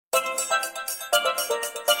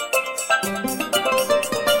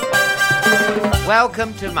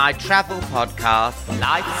Welcome to my travel podcast,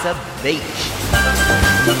 Life's a Beach.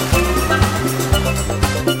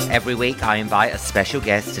 Every week I invite a special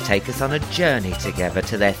guest to take us on a journey together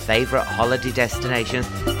to their favourite holiday destinations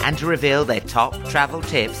and to reveal their top travel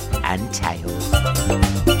tips and tales.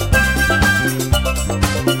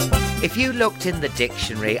 If you looked in the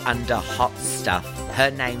dictionary under hot stuff,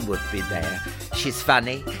 her name would be there. She's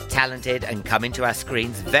funny, talented, and coming to our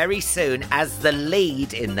screens very soon as the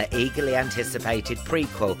lead in the eagerly anticipated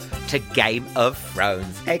prequel to Game of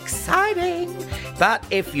Thrones. Exciting! But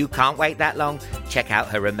if you can't wait that long, check out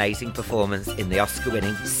her amazing performance in the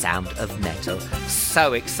Oscar-winning Sound of Metal.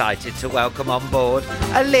 So excited to welcome on board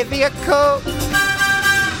Olivia Cooke!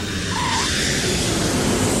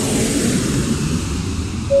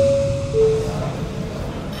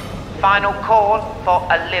 Final call for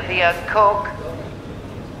Olivia Cooke.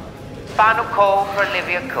 Final call for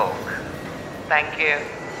Olivia Cooke. Thank you.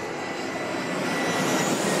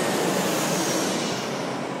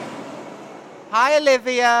 Hi,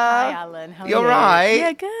 Olivia. Hi, Alan. How are you? You're right.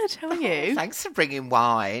 Yeah, good. How are you? Thanks for bringing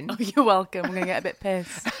wine. Oh, you're welcome. I'm going to get a bit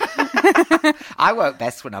pissed. I work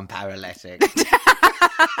best when I'm paralytic.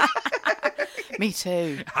 Me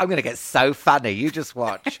too. I'm going to get so funny. You just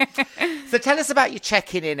watch. So tell us about your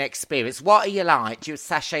checking in experience. What are you like? Do you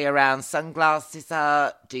sashay around, sunglasses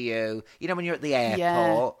up? Do you know, when you're at the airport?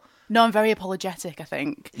 Yeah. No, I'm very apologetic, I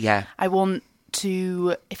think. Yeah. I want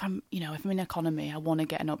to, if I'm in economy, I want to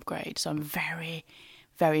get an upgrade. So I'm very,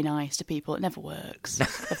 very nice to people. It never works.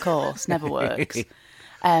 Of course, never works.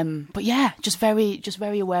 But yeah, just very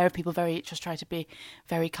aware of people. Just try to be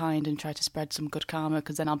very kind and try to spread some good karma,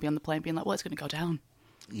 because then I'll be on the plane being like, well, it's going to go down.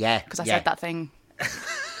 Yeah. Because I said that thing.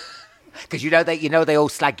 Because they all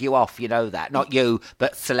slag you off. You know that, not you,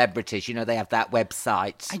 but celebrities. You know they have that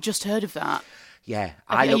website. I just heard of that. Yeah.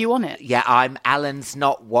 Are you on it? Yeah, I'm Alan's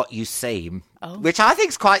Not What You Seem, Oh. which I think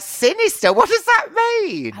is quite sinister. What does that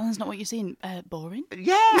mean? Alan's Not What You Seem. Boring.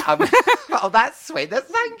 Yeah. Oh, that's sweet.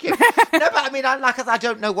 Thank you. No, but I mean, I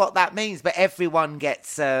don't know what that means, but everyone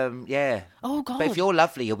gets, yeah. Oh, God. But if you're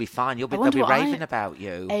lovely, you'll be fine. They'll be raving about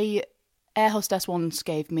you. A air hostess once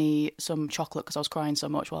gave me some chocolate because I was crying so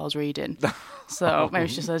much while I was reading. So maybe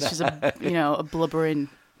it's just a blubbering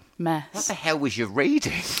mess. What the hell was you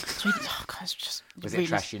reading? Oh God, Was it a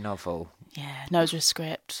trashy novel? Yeah, no, it was just a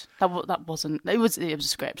script. That wasn't. It was a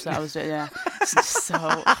script. That was it. Yeah. So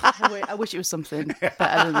I wish it was something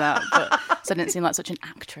better than that, but so I didn't seem like such an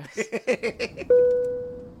actress.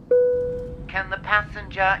 Can the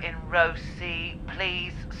passenger in row C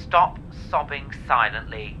please stop sobbing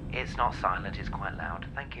silently? It's not silent, it's quite loud.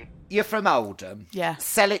 Thank you. You're from Oldham. Yeah.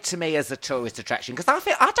 Sell it to me as a tourist attraction, because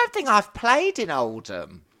I don't think I've played in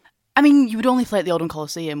Oldham. I mean, you would only play at the Oldham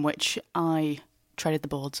Coliseum, which I treaded the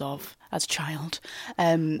boards of as a child.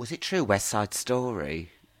 Was it true, West Side Story?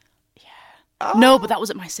 Oh. No, but that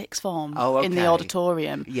was at my sixth form in the okay.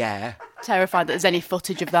 auditorium. Yeah. Terrified that there's any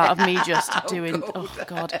footage of that, of me just doing. Oh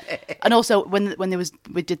God! And also when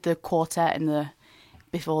we did the quartet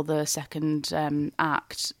before the second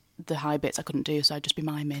act, the high bits I couldn't do, so I'd just be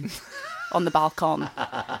miming on the balcony.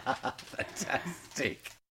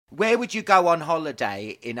 Fantastic. Where would you go on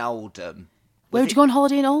holiday in Oldham? Where would you go on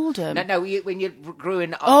holiday in Oldham? No, when you grew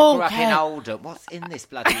up in Oldham. What's in this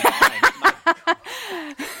bloody wine?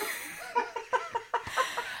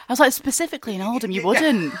 I was like, specifically in Oldham, you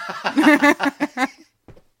wouldn't.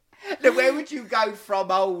 Now, where would you go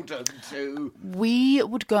from Oldham to? We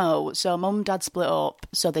would go, so mum and dad split up,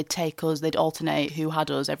 so they'd alternate who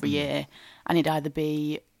had us every year, and it'd either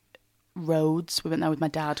be Rhodes, we went there with my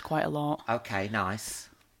dad quite a lot. Okay, nice.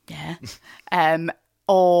 Yeah.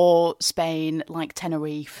 Or Spain, like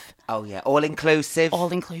Tenerife. Oh, yeah. All inclusive?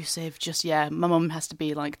 All inclusive. Just, yeah. My mum has to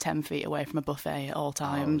be like 10 feet away from a buffet at all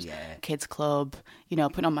times. Oh, yeah. Kids club,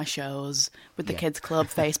 putting on my shows with the kids club,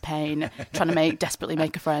 face paint, trying to desperately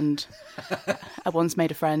make a friend. I once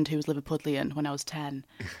made a friend who was Liverpudlian when I was 10,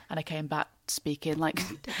 and I came back speaking like,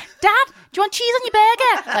 Dad, do you want cheese on your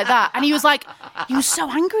burger? Like that. And he was so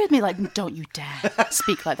angry with me, like, don't you dare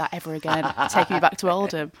speak like that ever again, taking me back to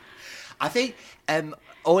Oldham. I think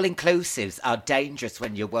all-inclusives are dangerous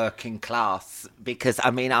when you're working class because,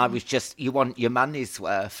 you want your money's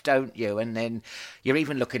worth, don't you? And then you're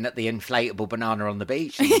even looking at the inflatable banana on the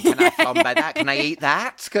beach. And can I flambe that? Can I eat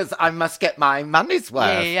that? Because I must get my money's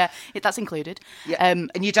worth. Yeah. That's included. Yeah.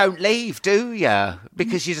 And you don't leave, do you?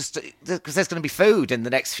 Because because there's going to be food in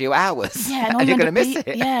the next few hours. Yeah, and you're going to miss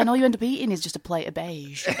it. Yeah, and all you end up eating is just a plate of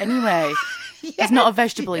beige. Anyway, there's not a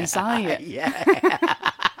vegetable inside. Yeah.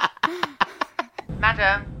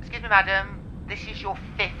 Excuse me, madam, this is your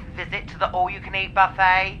 5th visit to the all-you-can-eat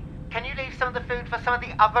buffet. Can you leave some of the food for some of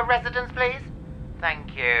the other residents, please?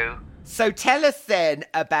 Thank you. So tell us then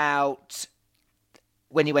about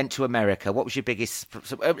when you went to America. What was your biggest,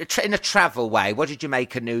 in a travel way, what did you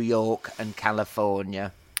make of New York and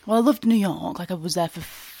California? Well, I loved New York. Like, I was there for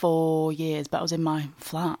 4 years, but I was in my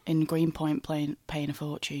flat in Greenpoint paying a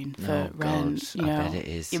fortune for rent. God, I bet it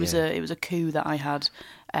is. It was a coup that I had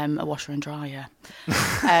a washer and dryer,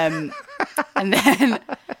 and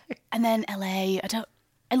then LA.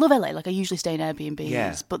 I love LA. Like, I usually stay in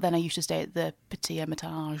Airbnbs, but then I used to stay at the Petit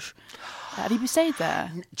Hermitage. Have you stayed there?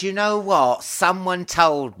 Do you know what? Someone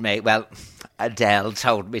told me, well, Adele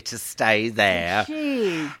told me to stay there.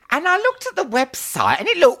 Gee. And I looked at the website and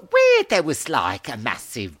it looked weird. There was like a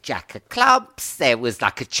massive jack of clubs. There was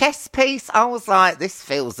like a chess piece. I was like, this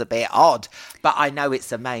feels a bit odd, but I know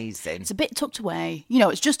it's amazing. It's a bit tucked away. You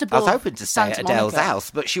know, it's just above I was hoping to stay Santa at Adele's Monica. house,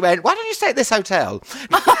 but she went, why don't you stay at this hotel?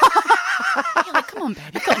 You're like, come on,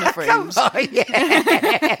 babe, you've got enough rooms. Come on,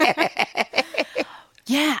 yeah.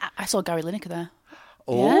 Yeah, I saw Gary Lineker there.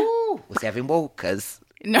 Oh, was he having walkers?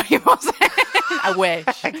 No, he wasn't. I wish.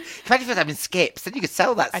 Imagine if he was having skips, then you could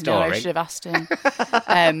sell that I story. know, I should have asked him.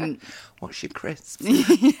 What's your crisps?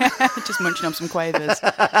 Just munching on some quavers.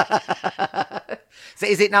 So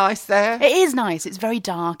is it nice there? It is nice. It's very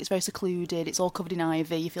dark. It's very secluded. It's all covered in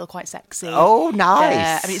ivy. You feel quite sexy. Oh,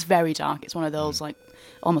 nice. I mean, it's very dark. It's one of those, like,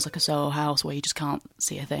 almost like a Soho house where you just can't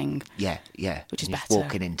see a thing. Yeah. Which is You're better.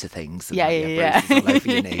 walking into things. And Yeah. bruises all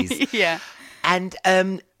over your knees. Yeah. And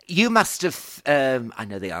you must have, I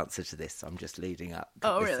know the answer to this, so I'm just leading up.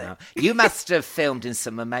 Oh, this really? now. You must have filmed in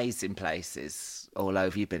some amazing places all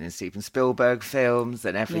over. You've been in Steven Spielberg films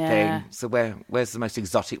and everything. Yeah. So where's the most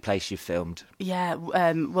exotic place you've filmed? Yeah,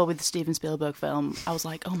 well, with the Steven Spielberg film, I was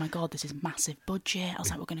like, oh my God, this is massive budget. I was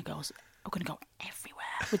like, we're going to go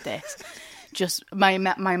everywhere with this. Just my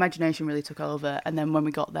imagination really took over, and then when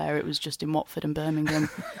we got there, it was just in Watford and Birmingham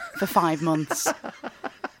for 5 months.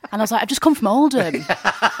 And I was like, I've just come from Oldham. You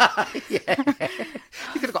could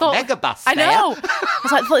have got a megabus I there. know. I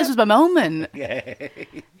was like, I thought this was my moment.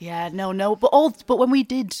 Yeah, no. But when we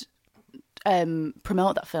did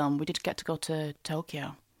promote that film, we did get to go to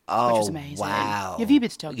Tokyo. Which was amazing. Wow. Have you been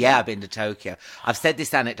to Tokyo? Yeah, I've been to Tokyo. I've said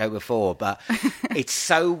this anecdote before, but it's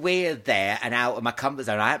so weird there and out of my comfort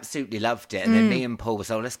zone. I absolutely loved it. And then me and Paul were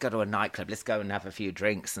let's go to a nightclub. Let's go and have a few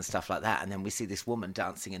drinks and stuff like that. And then we see this woman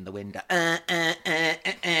dancing in the window. We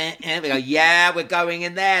go, yeah, we're going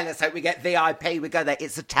in there. Let's hope we get VIP. We go there.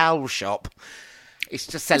 It's a towel shop. It's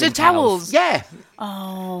just selling Is it towels? Yeah.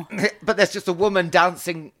 Oh. But there's just a woman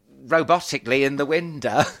dancing robotically in the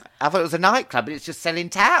window. I thought it was a nightclub, but it's just selling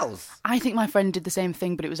towels. I think my friend did the same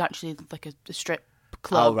thing, but it was actually like a strip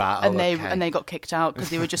club. Oh, right. And they got kicked out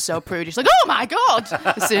because they were just so prudish. Like, oh my God!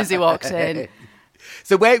 As soon as he walked in.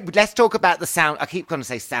 So let's talk about the sound. I keep going to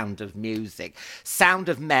say sound of music. Sound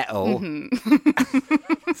of metal.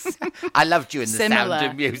 Mm-hmm. I loved you in the Similar.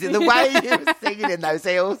 Sound of Music. The way you were singing in those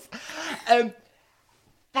heels.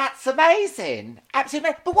 That's amazing.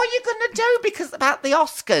 Absolutely. But what are you going to do? Because about the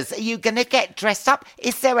Oscars, are you going to get dressed up?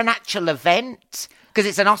 Is there an actual event? Because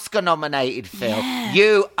it's an Oscar-nominated film. Yeah.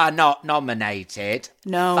 You are not nominated.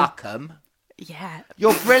 No. Fuck 'em. Yeah.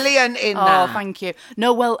 You're brilliant in that. Oh, thank you.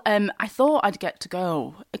 No, well, I thought I'd get to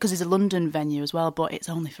go because it's a London venue as well, but it's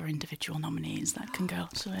only for individual nominees that can go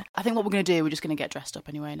to it. I think what we're going to do, we're just going to get dressed up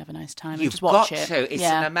anyway and have a nice time and You've just watch got it. to. It's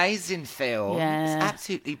an amazing film. Yeah. It's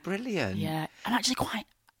absolutely brilliant. Yeah. I'm actually quite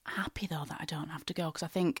happy though that I don't have to go because I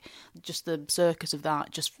think just the circus of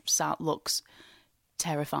that just looks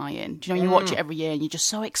terrifying. Do you know, you watch it every year and you're just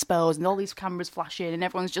so exposed and all these cameras flashing and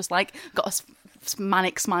everyone's just like got a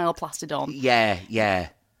manic smile plastered on. Yeah.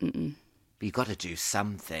 But you've got to do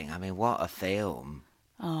something. I mean, what a film.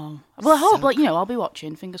 Oh. Well, I hope, I'll be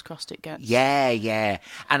watching. Fingers crossed it gets. Yeah.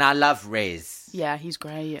 And I love Riz. Yeah, he's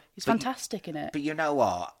great. He's fantastic in it. But you know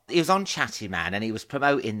what? He was on Chatty Man and he was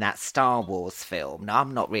promoting that Star Wars film. Now,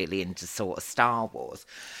 I'm not really into sort of Star Wars.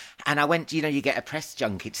 And I went, you get a press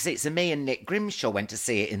junket to see it. So me and Nick Grimshaw went to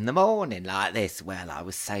see it in the morning like this. Well, I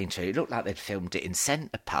was saying to her, it looked like they'd filmed it in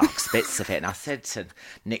Centre Park, bits of it. And I said to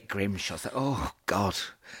Nick Grimshaw, oh, God,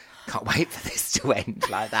 can't wait for this to end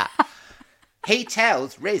like that. He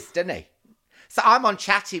tells Riz, doesn't he? So I'm on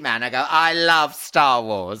Chatty Man. I go, I love Star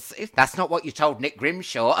Wars. That's not what you told Nick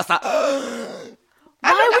Grimshaw. I was like,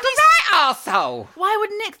 why would that arsehole? Why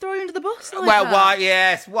would Nick throw you under the bus like Well,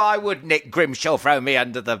 that? why would Nick Grimshaw throw me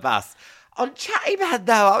under the bus? On Chatty Man,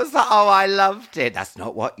 though, I was like, oh, I loved it. That's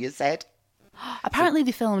not what you said. Apparently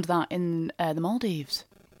they filmed that in the Maldives.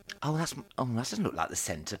 Oh, that doesn't look like the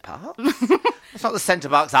Centre Park. That's not the Centre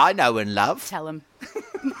Parks I know and love. Tell him.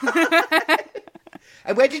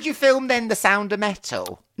 And where did you film then, The Sound of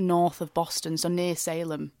Metal? North of Boston, so near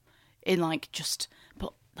Salem. in like just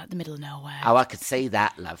but like the middle of nowhere. Oh, I could see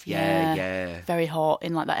that, love. Yeah. Very hot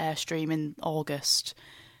in like that Airstream in August.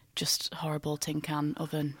 Just horrible tin can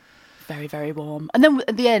oven. Very, very warm. And then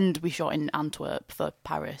at the end, we shot in Antwerp for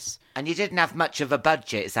Paris. And you didn't have much of a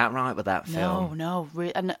budget, is that right, with that film? No.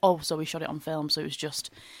 And also we shot it on film, so it was just,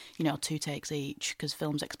 2 takes each, because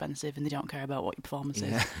film's expensive and they don't care about what your performance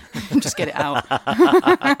is. Just get it out.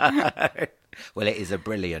 Well, it is a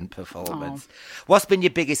brilliant performance. What's been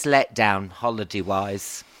your biggest letdown,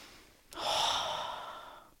 holiday-wise?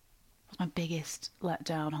 What's my biggest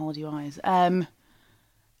letdown, holiday-wise? I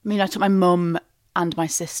took my mum and my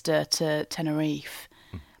sister to Tenerife,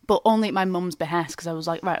 but only at my mum's behest, because I was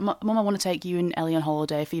like, right, Mum, I want to take you and Ellie on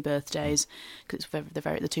holiday for your birthdays, because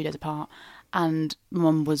they're 2 days apart. And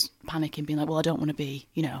Mum was panicking, being like, well, I don't want to be,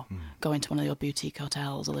 going to one of your boutique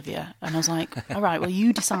hotels, Olivia. And I was like, all right, well,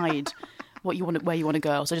 you decide where you want to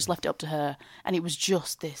go. So I just left it up to her. And it was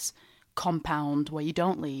just this compound where you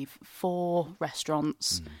don't leave, 4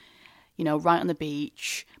 restaurants, right on the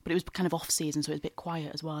beach, but it was kind of off season, so it was a bit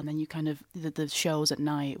quiet as well. And then you kind of, the shows at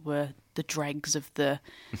night were the dregs of the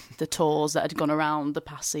tours that had gone around the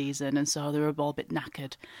past season, and so they were all a bit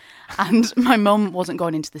knackered. And my mum wasn't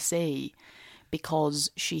going into the sea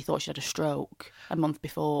because she thought she had a stroke a month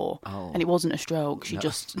before, and it wasn't a stroke. She'd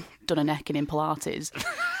just done a necking in Pilates.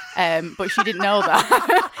 But she didn't know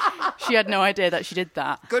that. She had no idea that she did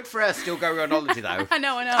that. Good for her still going on holiday, though. I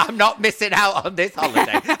know. I'm not missing out on this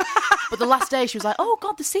holiday. But the last day she was like, oh,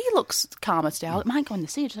 God, the sea looks calmer today. I might go in the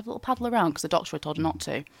sea, just have a little paddle around, because the doctor had told her not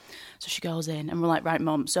to. So she goes in, and we're like, right,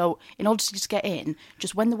 Mum, so in order to just get in,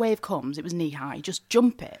 just when the wave comes, it was knee-high, just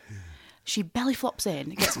jump it. She belly flops in,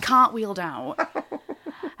 gets cartwheeled out.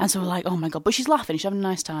 And so we're like, oh, my God. But she's laughing, she's having a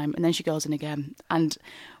nice time. And then she goes in again. And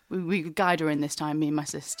we guide her in this time, me and my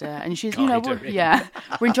sister. And she's, we're enjoying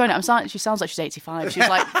it. She sounds like she's 85. She was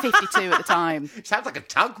like 52 at the time. Sounds like a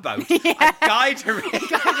tugboat. Yeah. I guide her in.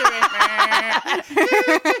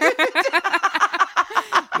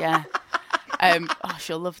 Yeah.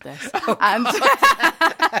 She'll love this.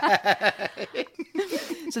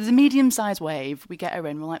 So there's a medium-sized wave. We get her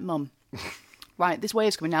in. We're like, Mum, right, this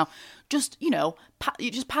wave's coming now. Just,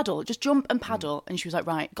 just paddle. Just jump and paddle. And she was like,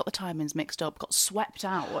 right, got the timings mixed up, got swept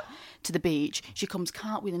out to the beach. She comes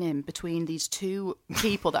cartwheeling in between these 2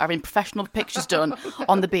 people that are having professional pictures done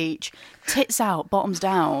on the beach. Tits out, bottoms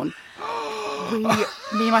down. Me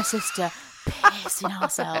and my sister... pissing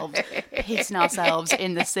ourselves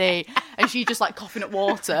in the sea, and she just like coughing up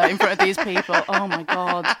water in front of these people. Oh my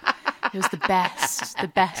God, it was the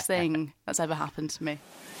best thing that's ever happened to me.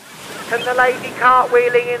 Can the lady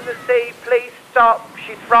cartwheeling in the sea please stop?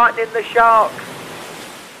 She's frightening the sharks.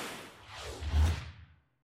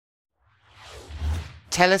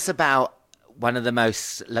 Tell us about one of the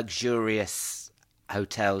most luxurious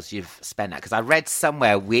hotels you've spent at, because I read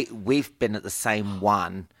somewhere we've been at the same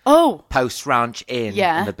one. Post Ranch Inn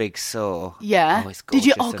in the Big Sur. Yeah. It's gorgeous. Did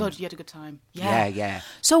you? Oh God, you had a good time. Yeah.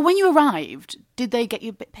 So when you arrived, did they get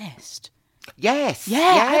you a bit pissed? Yes.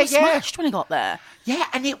 I was smashed when I got there. Yeah,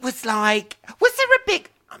 and it was like, was there a big?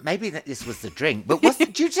 Maybe this was the drink, but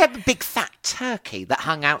did you have a big fat turkey that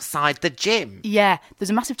hung outside the gym? Yeah, there's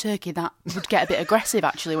a massive turkey that would get a bit aggressive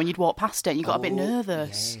actually when you'd walk past it, and you got a bit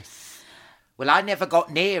nervous. Yes. Well, I never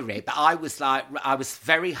got near it, but I was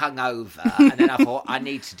very hungover, and then I thought I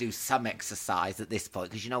need to do some exercise at this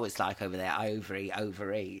point, because you know what it's like over there, I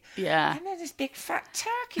overeat. Yeah. And then this big fat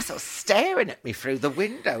turkey sort of staring at me through the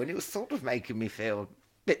window, and it was sort of making me feel a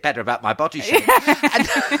bit better about my body shape.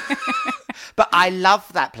 But I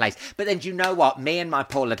love that place. But then do you know what? Me and my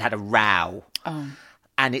Paul had a row. Oh.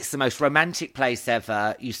 And it's the most romantic place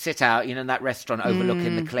ever. You sit out, in that restaurant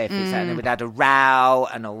overlooking the cliff. And we'd had a row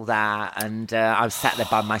and all that. And I was sat there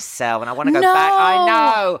by myself, and I want to go back. I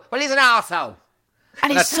know. Well, he's an arsehole.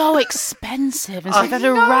 And it's so expensive. And so if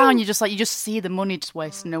you're around, you just see the money just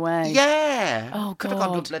wasting away. Yeah. Oh, God. Could have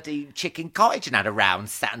gone to a bloody chicken cottage and had a round,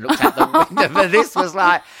 sat and looked out the window. But this was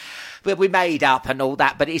like... But we made up and all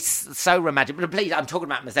that, but it's so romantic. But please, I'm talking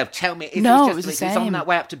about myself. Tell me, it was the same. It's on that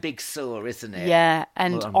way up to Big Sur, isn't it? Yeah,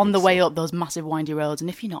 and on the way up, those massive windy roads. And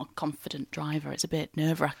if you're not a confident driver, it's a bit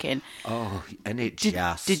nerve-wracking. Oh, and do you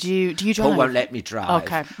drive? Paul won't let me drive.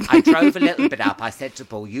 Okay. I drove a little bit up. I said to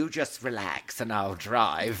Paul, you just relax and I'll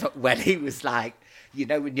drive. When he was like,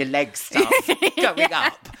 when your legs start going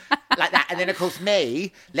up like that. And then, of course,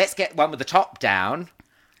 let's get one with the top down.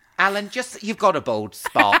 Alan, you've got a bald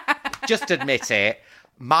spot. Just admit it.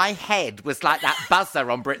 My head was like that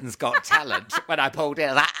buzzer on Britain's Got Talent when I pulled in.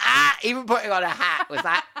 I was like, even putting on a hat was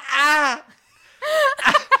like,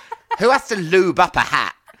 Who has to lube up a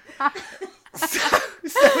hat? So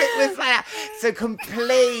it was like, so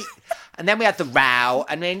complete. And then we had the row,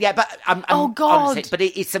 and then but Oh, God. honestly, but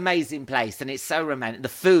it's an amazing place, and it's so romantic. The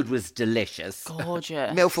food was delicious.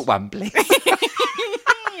 Gorgeous. Meal for one, please.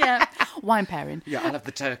 Yeah. Wine pairing. Yeah, I love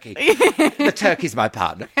the turkey. The turkey's my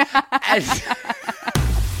partner. And...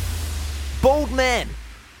 Bald men.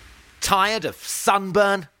 Tired of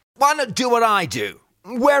sunburn? Why not do what I do?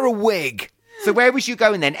 Wear a wig. So where was you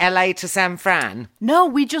going then? LA to San Fran? No,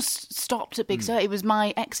 we just stopped at Big Sur. It was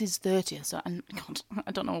my ex's 30th. So, and God,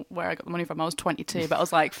 I don't know where I got the money from. I was 22, but I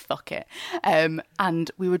was like, fuck it.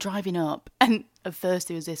 And we were driving up, and at first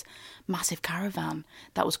there was this massive caravan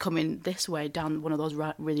that was coming this way down one of those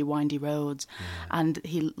really windy roads. And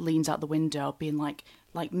he leans out the window being like,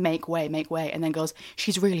 make way, and then goes,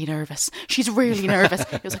 she's really nervous.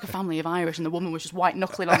 It was like a family of Irish, and the woman was just white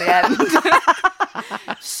knuckling on the end.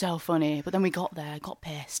 So funny. But then we got there, got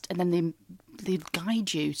pissed, and then they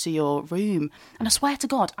guide you to your room. And I swear to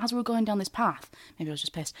God, as we were going down this path, maybe I was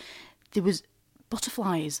just pissed, there was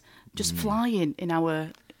butterflies just flying in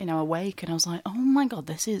our wake, and I was like, oh my God,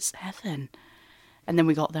 this is heaven. And then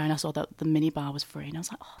we got there, and I saw that the minibar was free, and I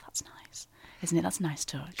was like, oh, that's nice. Isn't it? That's a nice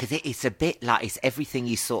touch. Because it's a bit like, it's everything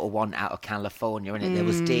you sort of want out of California, isn't it? There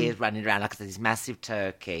was deer running around, like I said, this massive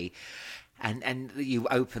turkey. And you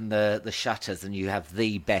open the shutters and you have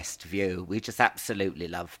the best view. We just absolutely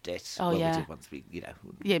loved it. Oh, yeah. We did once we,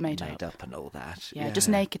 made up and all that. Yeah, just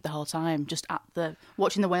naked the whole time, just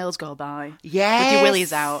watching the whales go by. Yes. With your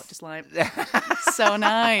willies out, just like, so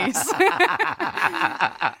nice.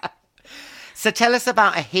 So tell us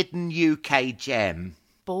about a hidden UK gem.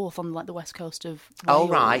 Both on the west coast of Wales. Oh,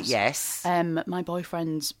 right, yes. My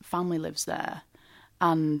boyfriend's family lives there,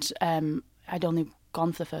 and I'd only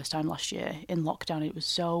gone for the first time last year in lockdown. It was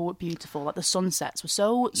so beautiful. Like the sunsets were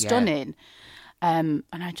so stunning, and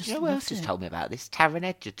I just who else has told me about this? Taron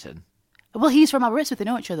Egerton. Well, he's from Aberystwyth. They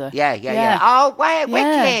know each other. Yeah. Oh, wait,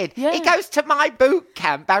 wicked. Yeah. He goes to my boot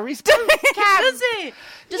camp, Barry's boot camp.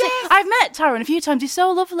 Does he? I've met Taron a few times. He's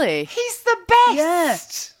so lovely. He's the best. Yeah.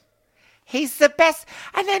 He's the best.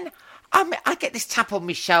 And then I get this tap on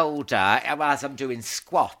my shoulder as I'm doing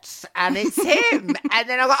squats, and it's him. And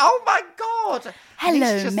then I go, oh, my God.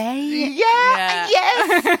 Hello, mate. Yeah,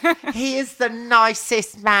 yes. He is the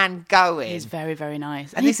nicest man going. He's very, very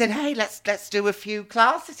nice. And he said, hey, let's do a few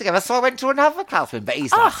classes together. So I went to another class with him, but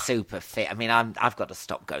he's like super fit. I mean, I've got to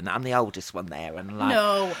stop going there. I'm the oldest one there. And like,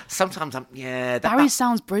 no. Sometimes Barry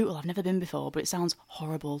sounds brutal. I've never been before, but it sounds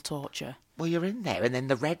horrible torture. Well, you're in there, and then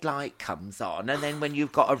the red light comes on, and then when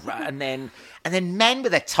you've got and then men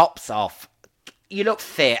with their tops off, you look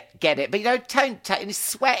fit, get it, but you don't and it's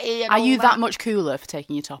sweaty. And are you that much cooler for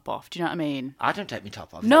taking your top off? Do you know what I mean? I don't take my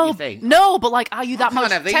top off. No, you think? No, but like, are you that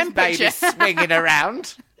much have these temperature? babies swinging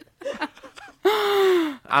around.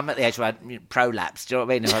 I'm at the age where I prolapse. Do you know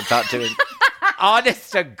what I mean? If I start doing,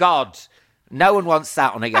 honest to God, no one wants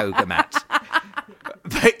that on a yoga mat.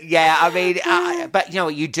 But yeah, I mean, but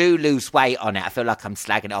you do lose weight on it. I feel like I'm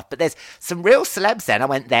slagging it off. But there's some real celebs then. I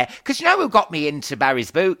went there because who got me into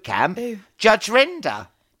Barry's boot camp? Who? Judge Rinder.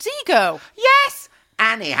 Does he go? Yes.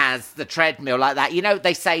 Annie has the treadmill like that.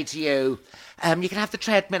 They say to you, you can have the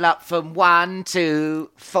treadmill up from 1 to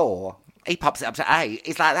 4. He pops it up to 8.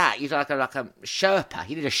 It's like that. He's like a Sherpa.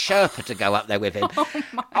 You need a Sherpa to go up there with him.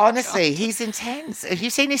 Honestly, he's intense. Have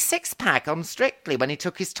you seen his six-pack on Strictly when he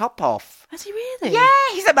took his top off? Has he really? Yeah,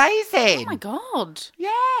 he's amazing. Oh, my God.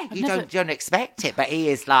 Yeah. You don't expect it, but he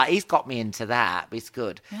is he's got me into that. It's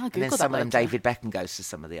good. Yeah, I'll and then Google some that of them, later. David Beckham goes to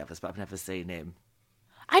some of the others, but I've never seen him.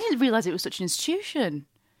 I didn't realise it was such an institution.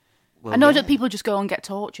 Well, I know yeah. that people just go and get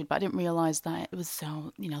tortured, but I didn't realise that it was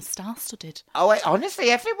so, star-studded. Oh, honestly,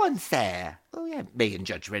 everyone's there. Oh, yeah, me and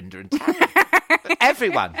Judge Rinder and Taryn.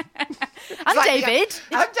 Everyone. And David.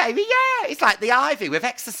 I'm David, yeah. It's like the Ivy with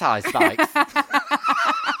exercise bikes.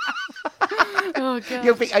 Oh, God.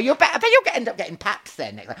 You'll end up getting paps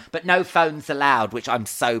then. But no phones allowed, which I'm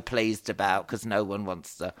so pleased about because no one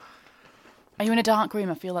wants to. Are you in a dark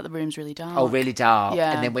room? I feel like the room's really dark. Oh, really dark.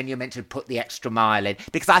 Yeah. And then when you're meant to put the extra mile in,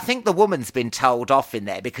 because I think the woman's been told off in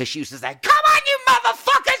there because she used to say, come on, you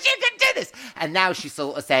motherfuckers, you can do this. And now she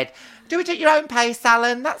sort of said, do it at your own pace,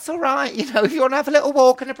 Alan. That's all right. If you want to have a little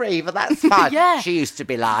walk and a breather, that's fine. Yeah. She used to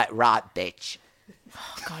be like, right, bitch.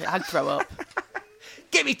 Oh, God, I'd throw up.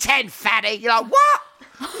 Give me 10, fatty. You're like, what?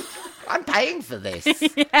 I'm paying for this.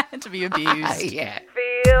 Yeah, to be abused. Yeah.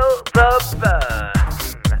 Feel the burn.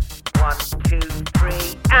 1, 2, 3,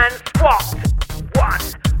 and squat.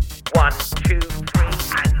 1, 2, 3,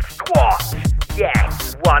 and squat.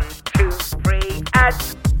 Yes, 1, 2, 3, and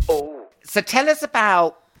So tell us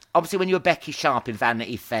about obviously when you were Becky Sharp in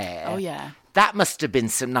Vanity Fair. Oh, yeah. That must have been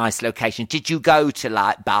some nice location. Did you go to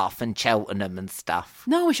like Bath and Cheltenham and stuff?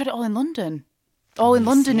 No, we shot it all in London. All in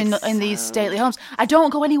London in these stately homes. I don't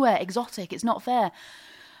go anywhere exotic. It's not fair.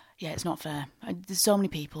 Yeah, it's not fair. There's so many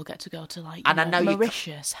people get to go to like And I know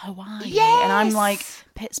Mauritius, Hawaii, Yes! and I'm like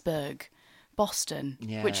Pittsburgh, Boston,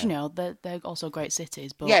 Yeah. which they're also great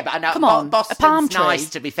cities. But Yeah, but I know come on, a palm Boston's tree. nice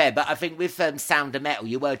to be fair, but I think with Sound of Metal,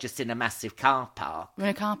 you were just in a massive car park. We were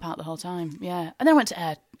in a car park the whole time. Yeah, and then I went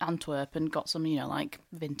to Antwerp and got some like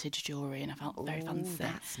vintage jewellery, and I felt very fancy.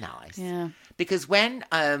 That's nice. Yeah. Because when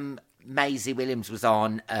Maisie Williams was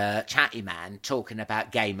on Chatty Man talking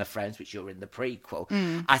about Game of Thrones, which you're in the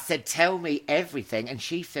prequel, I said, tell me everything. And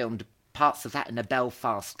she filmed parts of that in a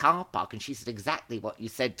Belfast car park. And she said exactly what you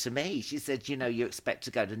said to me. She said, you expect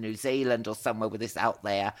to go to New Zealand or somewhere with this out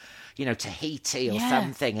there, Tahiti or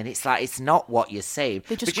something. And it's like, it's not what you see.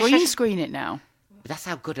 They just But green screen it now. that's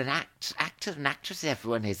how good an actor and actress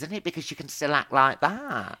everyone is, isn't it? Because you can still act like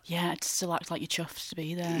that. Yeah, it still acts like you're chuffed to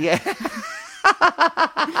be there. Yeah.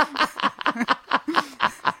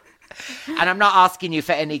 And I'm not asking you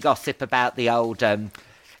for any gossip about the old,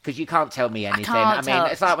 because you can't tell me anything. can't tell.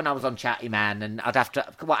 It's like when I was on Chatty Man, and I'd have to,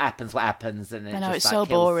 what happens, and I know, just, it's so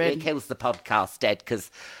boring. It kills the podcast dead, because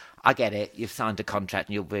I get it. You've signed a contract,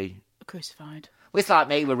 and you'll be. Crucified. Well, it's like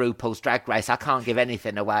me with RuPaul's Drag Race. I can't give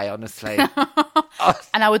anything away, honestly.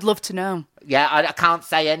 And I would love to know. Yeah, I can't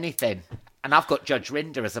say anything. And I've got Judge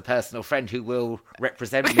Rinder as a personal friend who will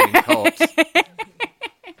represent me in court.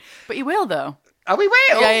 But you will, though. Oh, we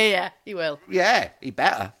will? Yeah, he will. Yeah, he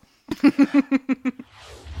better.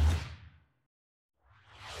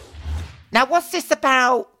 Now, what's this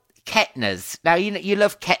about Kettner's? Now, you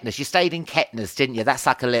love Kettner's. You stayed in Kettner's, didn't you? That's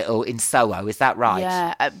like a little in Soho, is that right?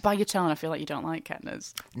 Yeah, by your tone, I feel like you don't like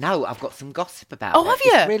Kettner's. No, I've got some gossip about Oh, it. have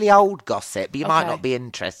you? It's really old gossip, but you might Okay. not be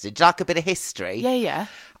interested. Do you like a bit of history? Yeah.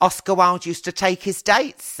 Oscar Wilde used to take his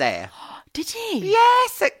dates there. Did he?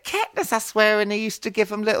 Yes, at Kettner's, I swear, and he used to give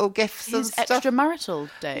them little gifts and His stuff. extramarital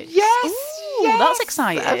dates. Yes, Ooh, yes. that's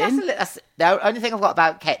exciting. That's the only thing I've got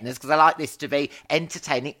about Kettner's, because I like this to be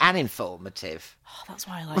entertaining and informative. Oh, that's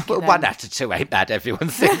why I like Well, it. 1 then. out of 2 ain't bad,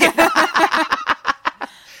 everyone's thinking.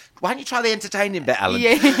 Why don't you try the entertaining bit, Alan?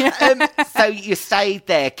 Yeah. So you stayed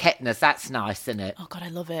there, Kettner's. That's nice, isn't it? Oh, God, I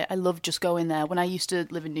love it. I love just going there. When I used to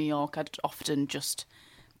live in New York, I'd often just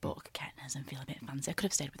book Kettner's and feel a bit fancy. I could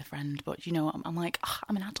have stayed with a friend, but, I'm like,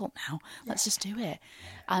 I'm an adult now. Let's just do it.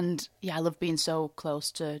 And, yeah, I love being so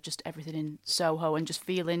close to just everything in Soho and just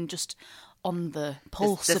feeling just on the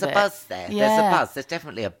pulse There's of a it. buzz there. Yeah. There's a buzz. There's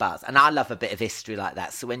definitely a buzz. And I love a bit of history like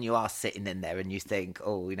that. So when you are sitting in there and you think,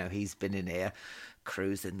 he's been in here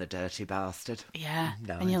cruising, the dirty bastard. Yeah,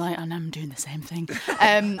 Nice. and you're like, and I'm doing the same thing.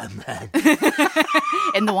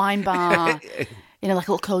 In the wine bar, like a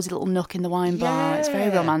little cosy little nook in the wine bar. It's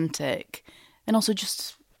very Yeah. romantic, and also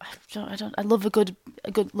just I love a good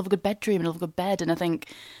bedroom and I love a good bed. And I think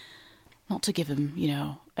not to give them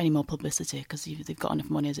any more publicity because they've got enough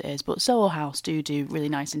money as it is. But Soho House do really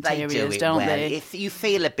nice They interiors, do it don't well. they? If you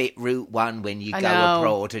feel a bit Route 1 when you I go know.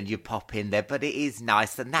 abroad and you pop in there, but it is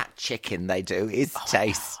nice. And that chicken they do is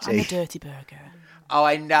tasty. And the dirty burger. Oh,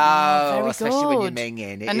 I know. very Especially when you're good.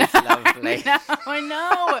 minging. It I know, is lovely.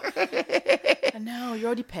 I know. You're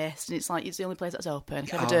already pissed, and it's like it's the only place that's open.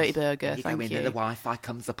 Can I have a dirty burger? You Thank go in you. and the Wi-Fi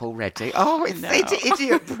comes up already. Oh, it's No.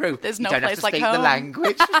 idiot-proof. There's You no don't have place to like speak the home.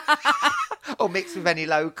 language. Or mix with any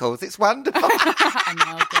locals. It's wonderful. I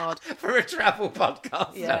know, God. For a travel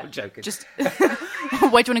podcast. No, I'm joking. Just where do you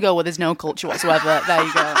want to go where there's no culture whatsoever? There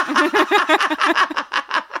you go.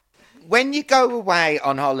 When you go away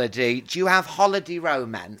on holiday, do you have holiday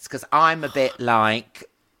romance? Because I'm a bit like,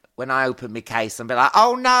 when I open my case, I'm a bit like,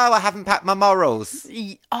 oh no, I haven't packed my morals.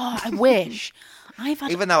 Oh, I wish. I've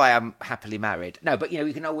had Even though I am happily married. No, but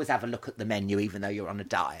you can always have a look at the menu even though you're on a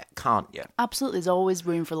diet, can't you? absolutely. There's always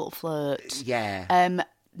room for a little flirt. Yeah.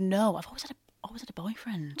 No, I've always had a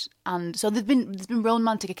boyfriend, and so there's been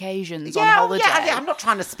romantic occasions on holiday. Yeah, I'm not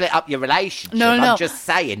trying to split up your relationship. No. I'm just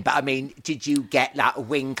saying. But I mean, did you get like a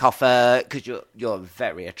wink off because you're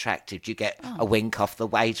very attractive? Did you get a wink off the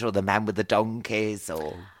waiter or the man with the donkeys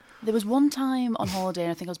or? There was one time on holiday,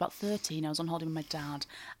 and I think I was about 13, I was on holiday with my dad,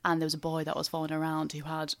 and there was a boy that was following around who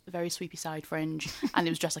had a very sweepy side fringe, and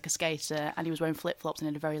he was dressed like a skater, and he was wearing flip-flops and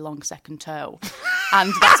had a very long second toe.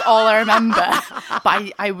 And that's all I remember.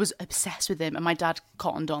 But I was obsessed with him, and my dad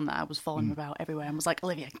cottoned on that I was following him about everywhere, and was like,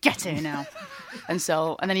 Olivia, get here now. And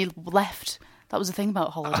then he left. That was the thing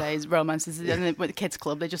about holidays, romances, and then with the kids'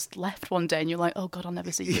 club, they just left one day, and you're like, oh, God, I'll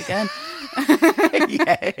never see you again.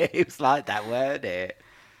 Yeah, it was like that, weren't it?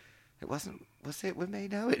 It wasn't. Was it with me?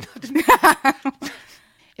 No, it didn't.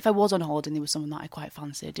 if I was on holiday and there was someone that I quite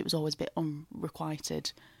fancied, it was always a bit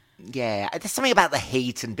unrequited. Yeah, there's something about the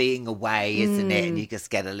heat and being away, isn't it? And you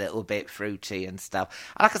just get a little bit fruity and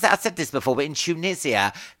stuff. And like I said this before, but in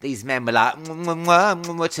Tunisia, these men were like, mwah, mwah,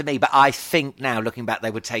 mwah, to me. But I think now, looking back,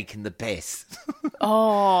 they were taking the piss.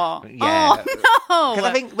 Oh, Yeah. Oh, no. Because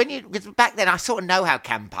I think cause back then, I sort of know how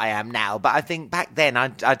camp I am now, but I think back then I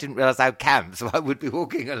didn't realise how camp, so I would be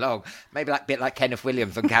walking along, maybe like a bit like Kenneth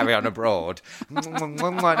Williams from Carry On Abroad. And I'm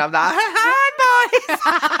like, hi, boys.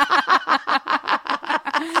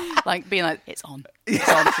 Like being like, it's on. It's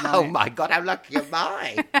on tonight. Oh my God, how lucky am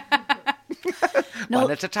I? No.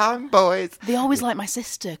 One at a time, boys. They always liked my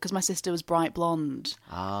sister because my sister was bright blonde.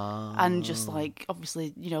 Oh. And just like,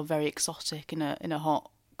 obviously, very exotic in a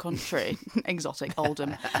hot country. Exotic,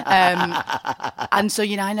 Oldham. And so,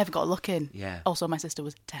 I never got a look in. Yeah. Also, my sister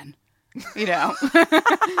was 10. So,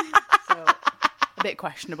 a bit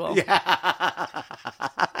questionable. Yeah.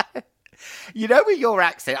 With your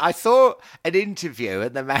accent, I saw an interview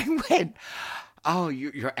and the man went, oh,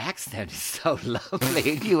 your accent is so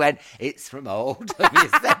lovely. And you went, it's from Oldham. You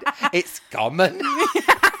said, it's common.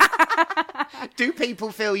 Do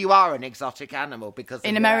people feel you are an exotic animal because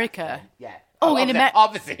In of America? Accent? Yeah. Oh,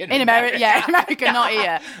 obviously in America. Yeah, in America, not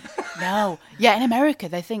here. No. Yeah, in America,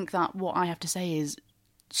 they think that what I have to say is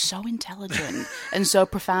so intelligent and so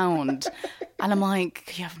profound. And I'm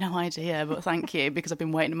like, you have no idea, but thank you, because I've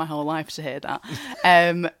been waiting my whole life to hear that.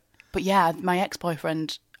 But yeah, my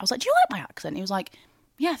ex-boyfriend, I was like, do you like my accent? He was like,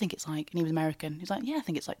 yeah, I think it's like, and he was American. He's like, yeah, I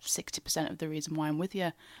think it's like 60% of the reason why I'm with you.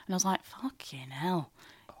 And I was like, fucking hell.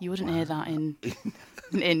 You wouldn't hear that in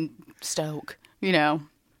Stoke, Yeah,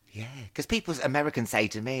 because Americans say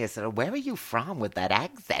to me, where are you from with that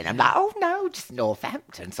accent? I'm like, oh no, just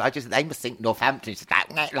Northampton. So they must think Northampton is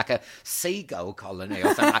like a seagull colony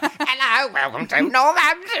or something. Like, hello, welcome to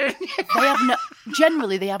Northampton.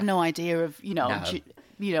 They have no idea of,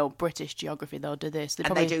 British geography. They'll do this.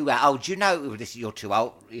 And they do, do you know, you're too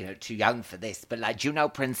old, too young for this, but do you know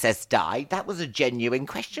Princess Di? That was a genuine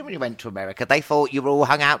question when you went to America. They thought you were all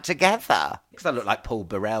hung out together. Because I look like Paul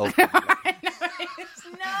Burrell. It's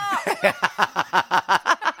not.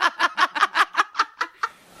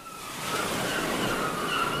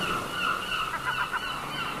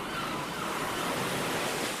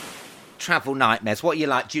 Travel nightmares. What are you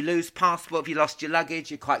like? Do you lose passport? Have you lost your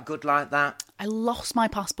luggage? You're quite good like that? I lost my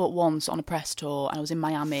passport once on a press tour, and I was in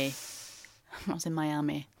Miami.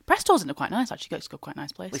 Press tours are quite nice, actually. It's got quite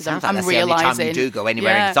nice places. It sounds like that's the only time you do go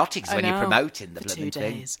anywhere exotic is when you're promoting the blooming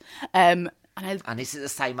thing. 2 days. And is it the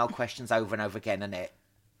same old questions over and over again, isn't it?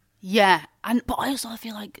 Yeah, but I also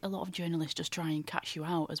feel like a lot of journalists just try and catch you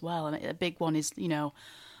out as well. And a big one is,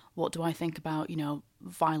 what do I think about,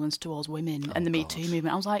 violence towards women and the Me Too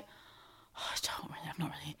movement? I was like, I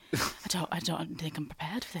don't think I'm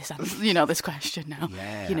prepared for this, this question now.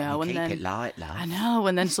 Yeah, and keep then, it light, love. I know,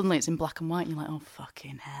 and then suddenly it's in black and white, and you're like, oh,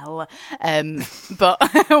 fucking hell. But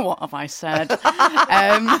what have I said?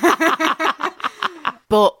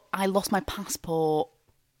 But I lost my passport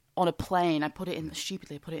on a plane.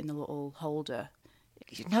 Stupidly put it in the little holder.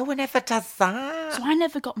 No one ever does that. So I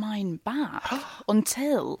never got mine back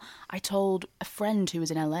until I told a friend who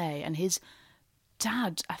was in LA, and his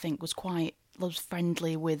dad, I think, was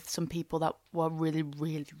friendly with some people that were really,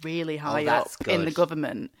 really, really high up in the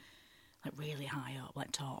government, like really high up,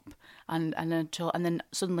 like top. And then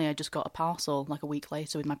suddenly I just got a parcel like a week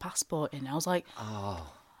later with my passport in. I was like,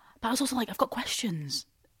 oh. But I was also like, I've got questions.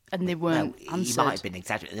 And they weren't answered. You might have been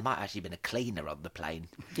exaggerating. There might have actually been a cleaner on the plane.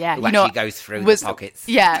 Yeah, who actually goes through the pockets.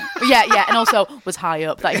 Yeah, and also was high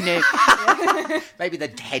up that he knew. Maybe the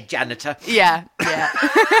head janitor. Yeah.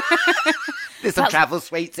 There's some travel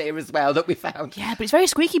suites here as well that we found. Yeah, but it's very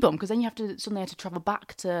squeaky bum because then you have to travel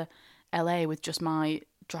back to LA with just my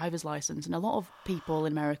driver's license, and a lot of people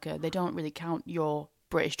in America, they don't really count your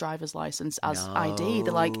British driver's license as ID.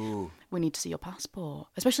 They're like, we need to see your passport,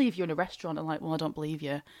 especially if you're in a restaurant and like, well, I don't believe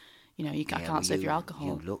you. I can't serve your alcohol.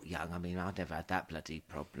 You look young. I mean, I never had that bloody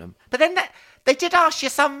problem. But then they did ask you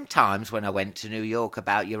sometimes when I went to New York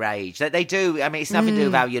about your age. They do. I mean, it's nothing to do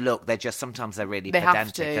with how you look. Sometimes they're really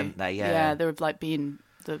pedantic, aren't they? Yeah, they're like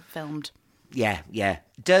they're filmed. Yeah.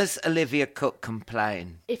 Does Olivia Cook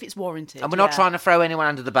complain? If it's warranted. And we're not trying to throw anyone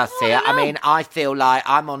under the bus here. I mean, I feel like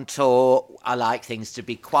I'm on tour. I like things to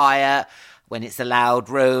be quiet. When it's a loud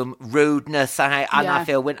room, rudeness. I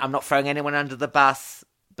feel I'm not throwing anyone under the bus.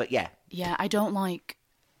 But yeah. Yeah, I don't like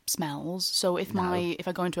smells. So if I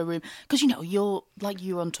go into a room, because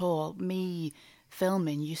you're on tour, me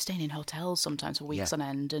filming, you're staying in hotels sometimes for weeks on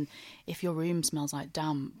end, and if your room smells like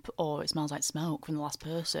damp or it smells like smoke from the last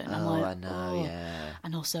person, I'm like, I know, yeah.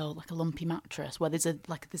 And also like a lumpy mattress where there's a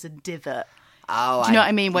divot. Oh, Do you know what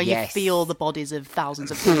I mean? Where yes. you feel the bodies of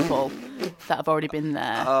thousands of people that have already been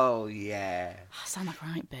there. Oh, yeah. I sound like a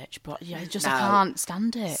right bitch, but yeah, it's just No. I can't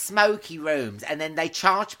stand it. Smoky rooms, and then they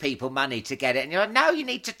charge people money to get it, and you're like, no, you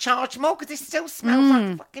need to charge more because it still smells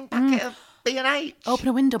like a fucking packet of B&H. Open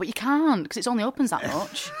a window, but you can't because it only opens that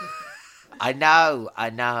much. I know.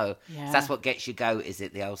 Yeah. So that's what gets you go, is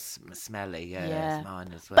it? The old smelly. Yeah, it's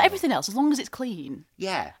mine as well. But everything else, as long as it's clean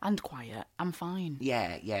Yeah. and quiet, I'm fine.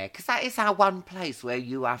 Yeah, because that is our one place where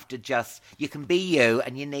you have to you can be you,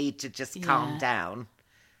 and you need to just calm down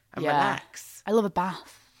and relax. I love a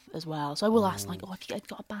bath as well. So I will ask, like, have you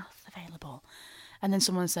got a bath available? And then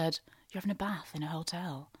someone said, you're having a bath in a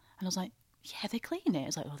hotel. And I was like, yeah, they clean it.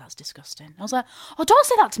 It's like, oh, that's disgusting. I was like, oh, don't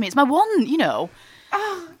say that to me. It's my one,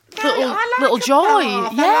 Oh, no, little, I like little a joy.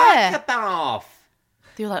 Bath. Yeah. I like a bath.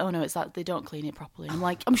 They were like, oh, no, it's that they don't clean it properly. I'm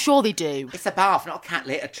like, I'm sure they do. It's a bath, not a cat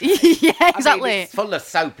litter tree. Yeah, exactly. I mean, it's full of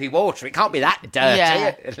soapy water. It can't be that dirty.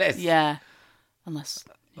 Yeah. Unless...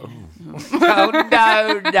 Oh,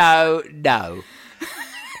 no.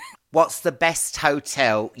 What's the best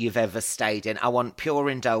hotel you've ever stayed in? I want pure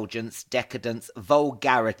indulgence, decadence,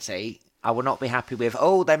 vulgarity. I will not be happy with,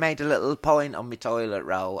 they made a little point on my toilet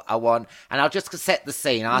roll. And I'll just set the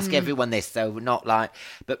scene. I ask everyone this, so not like,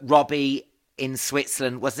 but Robbie in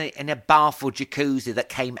Switzerland, wasn't it in a bath or jacuzzi that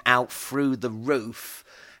came out through the roof?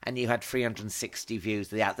 And you had 360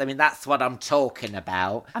 views of the Alps. I mean, that's what I'm talking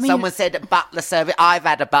about. Someone said a butler service. I've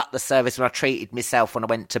had a butler service when I treated myself when I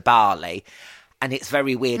went to Bali. And it's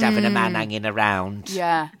very weird having a man hanging around.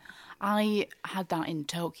 Yeah. I had that in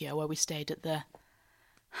Tokyo where we stayed at the...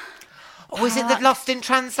 Oh, is it the Lost in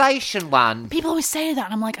Translation one? People always say that,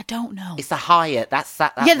 and I'm like, I don't know. It's the Hyatt. That's the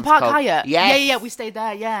Park Hyatt. Yes. Yeah, we stayed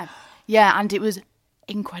there, yeah. Yeah, and it was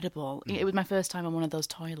incredible. It was my first time on one of those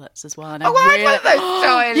toilets as well. And I had one of those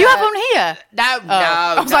toilets. You have one here? No,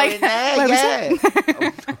 I was like, in there, where yeah. was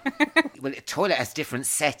it? Well, a toilet has different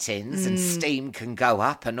settings, and steam can go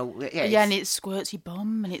up and all. Yeah, and it squirts your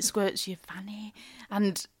bum, and it squirts your fanny,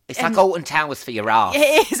 and... It's like Alton Towers for your ass.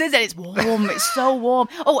 It is, isn't it? It's warm. It's so warm.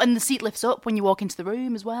 Oh, and the seat lifts up when you walk into the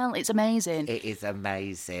room as well. It's amazing. It is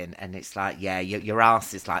amazing. And it's like, your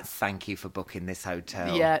ass is like, thank you for booking this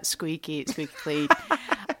hotel. Yeah, it's squeaky clean.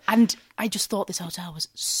 And I just thought this hotel was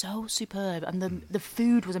so superb, and the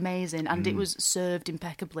food was amazing, and it was served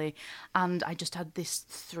impeccably. And I just had this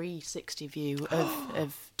 360 view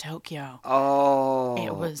of Tokyo. Oh,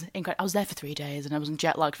 it was incredible. I was there for 3 days, and I was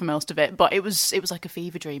jet lagged for most of it, but it was like a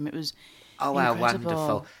fever dream. It was wow, incredible.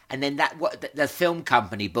 wonderful. And then the film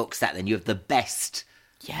company books that. Then you have the best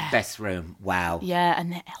room. Wow. Yeah,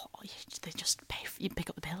 and they just pay. You pick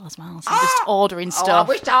up the bill as well, so you're just ordering stuff. I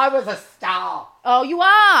wish I was a star. Oh, you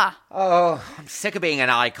are. Oh, I'm sick of being an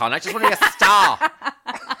icon. I just want to be a star.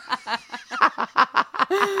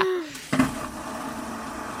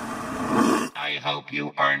 I hope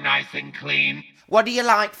you are nice and clean. What do you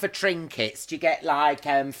like for trinkets? Do you get like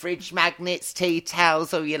fridge magnets, tea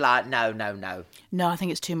towels, or you like no? No, I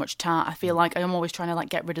think it's too much tart. I feel like I'm always trying to like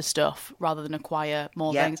get rid of stuff rather than acquire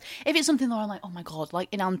more things. If it's something that I'm like, oh my god, like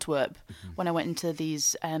in Antwerp when I went into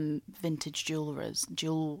these vintage jewelers,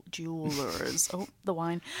 oh the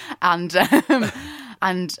wine, and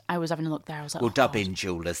I was having a look there. I was like, we'll dub in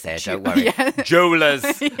jewelers there. Don't worry, jewelers.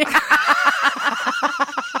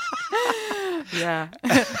 Yeah,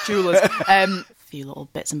 jewelers. Few little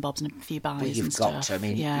bits and bobs and a few buys. Well, you've and got stuff. to. I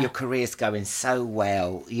mean, your career's going so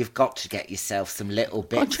well. You've got to get yourself some little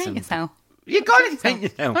bits. Treat yourself. You got to treat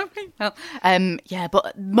yourself. Yeah,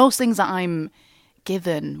 but most things that I'm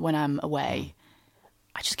given when I'm away,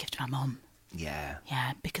 I just give to my mum. Yeah.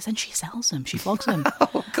 Yeah, because then she sells them. She flogs them.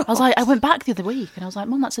 Oh, God. I was like, I went back the other week and I was like,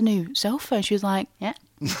 Mum, that's a new sofa. And she was like, yeah.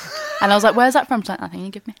 And I was like, where's that from? She's like, I think you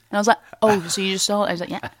give me. And I was like, oh, so you just sold it? I was like,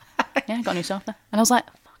 yeah, I got a new sofa. And I was like,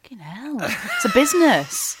 fucking hell, it's a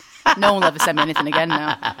business. No one will ever send me anything again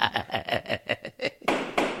now.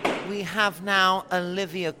 We have now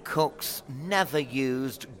Olivia Cook's never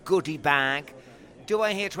used goodie bag. Do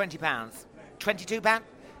I hear £20? £22?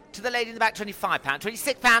 To the lady in the back, £25,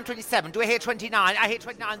 £26, £27. Do I hear 29? I hear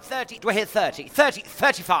 29, 30. Do I hear 30? 30,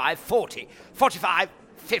 35, 40, 45,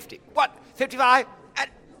 50. What? 55?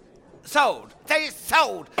 Sold. Say it's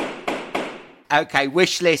sold. Okay,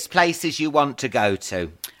 wish list, places you want to go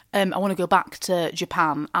to. I want to go back to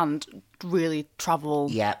Japan and really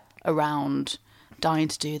travel around. Dying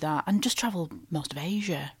to do that. And just travel most of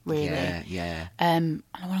Asia, really. Yeah. And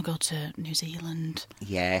I want to go to New Zealand.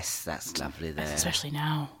 Yes, that's lovely there. Especially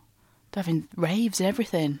now. They're having raves and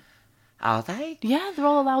everything. Are they? Yeah, they're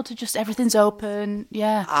all allowed to just... Everything's open,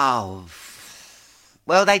 yeah. Oh...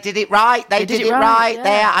 Well, they did it right. They did it right, right yeah.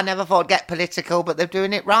 there. I never thought I'd get political, but they're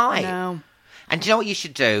doing it right. No. And do you know what you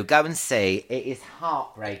should do? Go and see. It is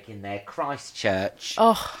heartbreaking there. Christchurch.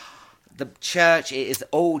 Oh, The church, it has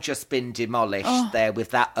all just been demolished there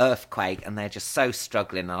with that earthquake, and they're just so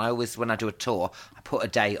struggling. And I always, when I do a tour, I put a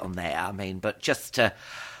date on there, I mean, but just to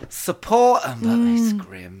support them. But it's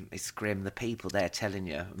grim. It's grim. The people there telling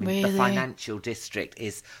you. I mean, Really? The financial district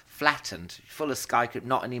is flattened, full of skyscrapers,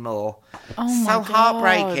 not anymore. Oh, my so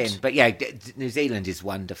heartbreaking. God. But yeah, New Zealand is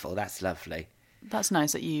wonderful. That's lovely. that's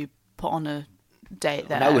nice that you put on a date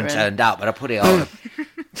there. No one and- turned up, but I put it on.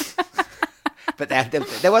 But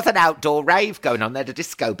there was an outdoor rave going on. They had a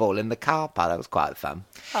disco ball in the car park. That was quite fun.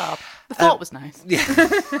 Oh, the thought was nice.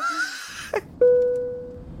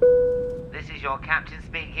 This is your captain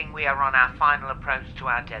speaking. We are on our final approach to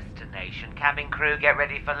our destination. Cabin crew, get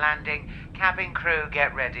ready for landing. Cabin crew,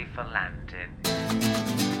 get ready for landing.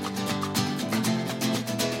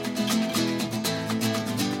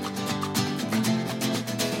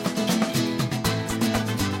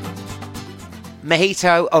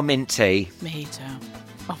 Mojito or mint tea? Mojito,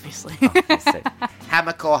 obviously.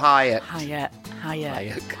 Hammock or Hyatt? Hyatt.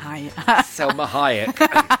 Selma Hayek.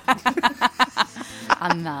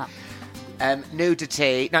 And that.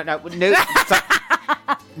 Nudity.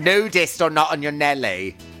 Nudist or not on your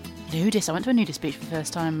Nelly? Nudist. I went to a nudist beach for the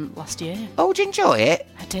first time last year. Oh, did you enjoy it?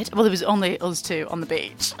 I did. Well, there was only us two on the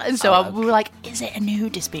beach. And so we were like, is it a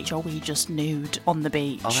nudist beach or are we just nude on the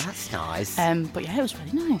beach? Oh, that's nice. But yeah, it was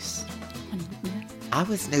really nice. And, yeah. I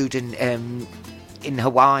was nude in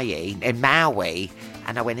Hawaii, in Maui,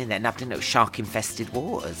 and I went in there and I've done shark-infested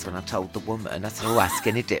waters when I told the woman. I said, I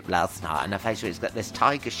skinny dipped last night, and her face was got there's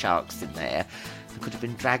tiger sharks in there. They could have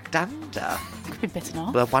been dragged under. Could be bitten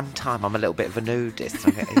off. Well, one time I'm a little bit of a nudist.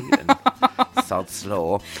 I get eaten. Sod's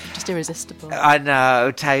law. Just irresistible. I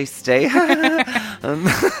know, tasty.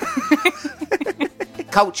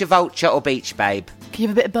 Culture vulture or beach babe? Can you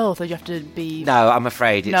have a bit of both or do you have to be... No, I'm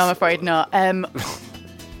afraid it's... No, I'm afraid not.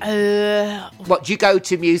 What, do you go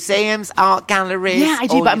to museums, art galleries? Yeah, I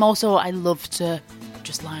do, but I love to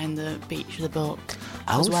just lie on the beach with a book.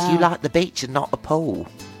 Oh, as well. so you like the beach and not a pool?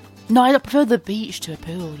 No, I prefer the beach to a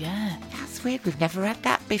pool, yeah. That's weird. We've never had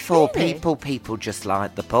that before. Really? People just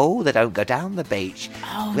like the pool. They don't go down the beach.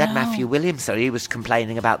 Oh, We had no. Matthew Williams, so he was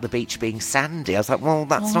complaining about the beach being sandy. I was like, well,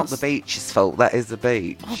 that's not the beach's fault. That is the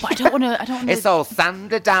beach. Oh, but I don't want to... It's all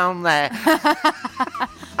sandy down there.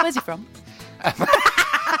 Where's he from? I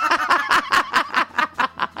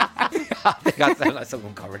think I sound like someone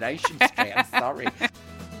on Coronation Street. I'm sorry.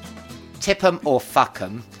 Tip 'em or fuck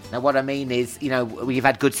 'em. Now, what I mean is, we've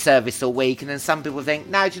had good service all week, and then some people think,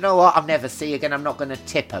 no, do you know what? I'll never see you again. I'm not going to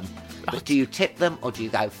tip them. But do you tip them, or do you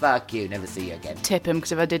go, fuck you, never see you again? Tip him,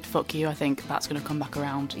 because if I did fuck you, I think that's going to come back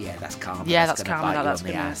around. Yeah, that's karma. Yeah, that's gonna karma. bite you That's on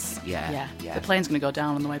the going ass. to... Yeah. The plane's going to go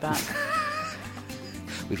down on the way back.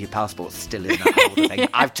 With your passport still in that holder thing.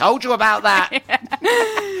 I've told you about that.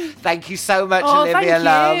 Thank you so much, Olivia,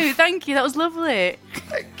 love. Thank you. That was lovely.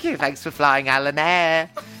 Thank you. Thanks for flying Alan Air.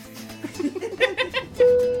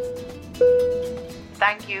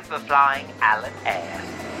 Thank you for flying Alan Air.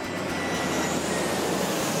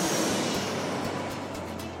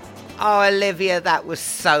 Oh, Olivia, that was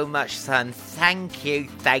so much fun. Thank you.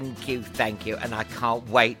 And I can't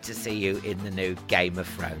wait to see you in the new Game of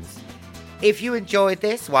Thrones. If you enjoyed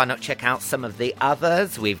this, why not check out some of the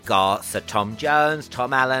others? We've got Sir Tom Jones,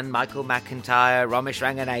 Tom Allen, Michael McIntyre, Ramesh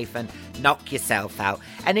Ranganathan. Knock yourself out.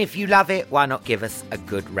 And if you love it, why not give us a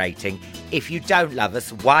good rating? If you don't love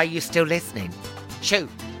us, why are you still listening? Shoo!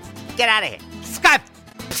 Get out of here! Scrub!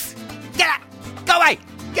 Psst. Get out! Go away!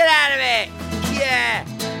 Get out of it! Yeah!